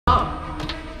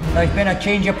There's been a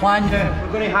change of plan.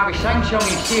 We're going to have a sing-song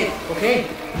instead, okay?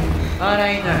 All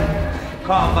right now.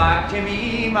 Come back to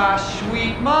me, my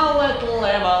sweet, my little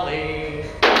Emily.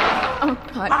 Oh,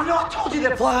 God. I've not told you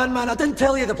the plan, man. I didn't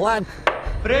tell you the plan.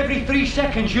 For every 3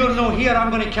 seconds you're not here, I'm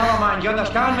going to kill a man. Do you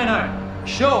understand me now?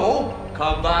 So,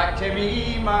 come back to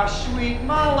me, my sweet,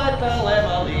 my little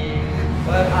Emily.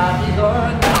 Where have you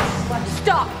gone?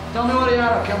 Stop! Tell me where you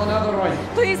are, I'll kill another one.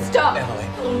 Please stop! Emily.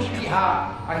 Oh,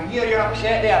 sweetheart, I hear you're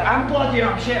upset there. I'm bloody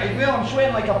upset as well. I'm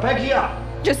sweating like a pig here.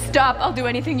 Just stop. I'll do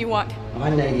anything you want. I've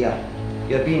had an idea.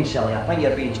 You're being silly. I think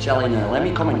you're being silly now. Let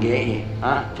me come and get you.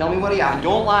 Huh? Tell me where you are.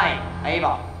 Don't lie.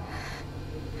 Either.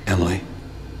 Emily,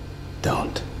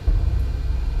 don't.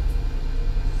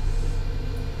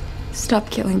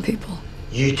 Stop killing people.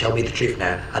 You tell me the truth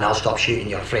now, and I'll stop shooting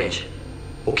your friends.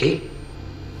 Okay?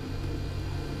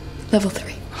 Level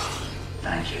 3.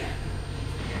 Thank you.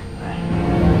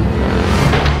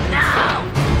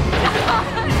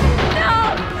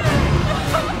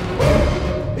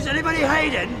 Is anybody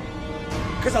hiding?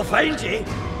 Because I'll find you.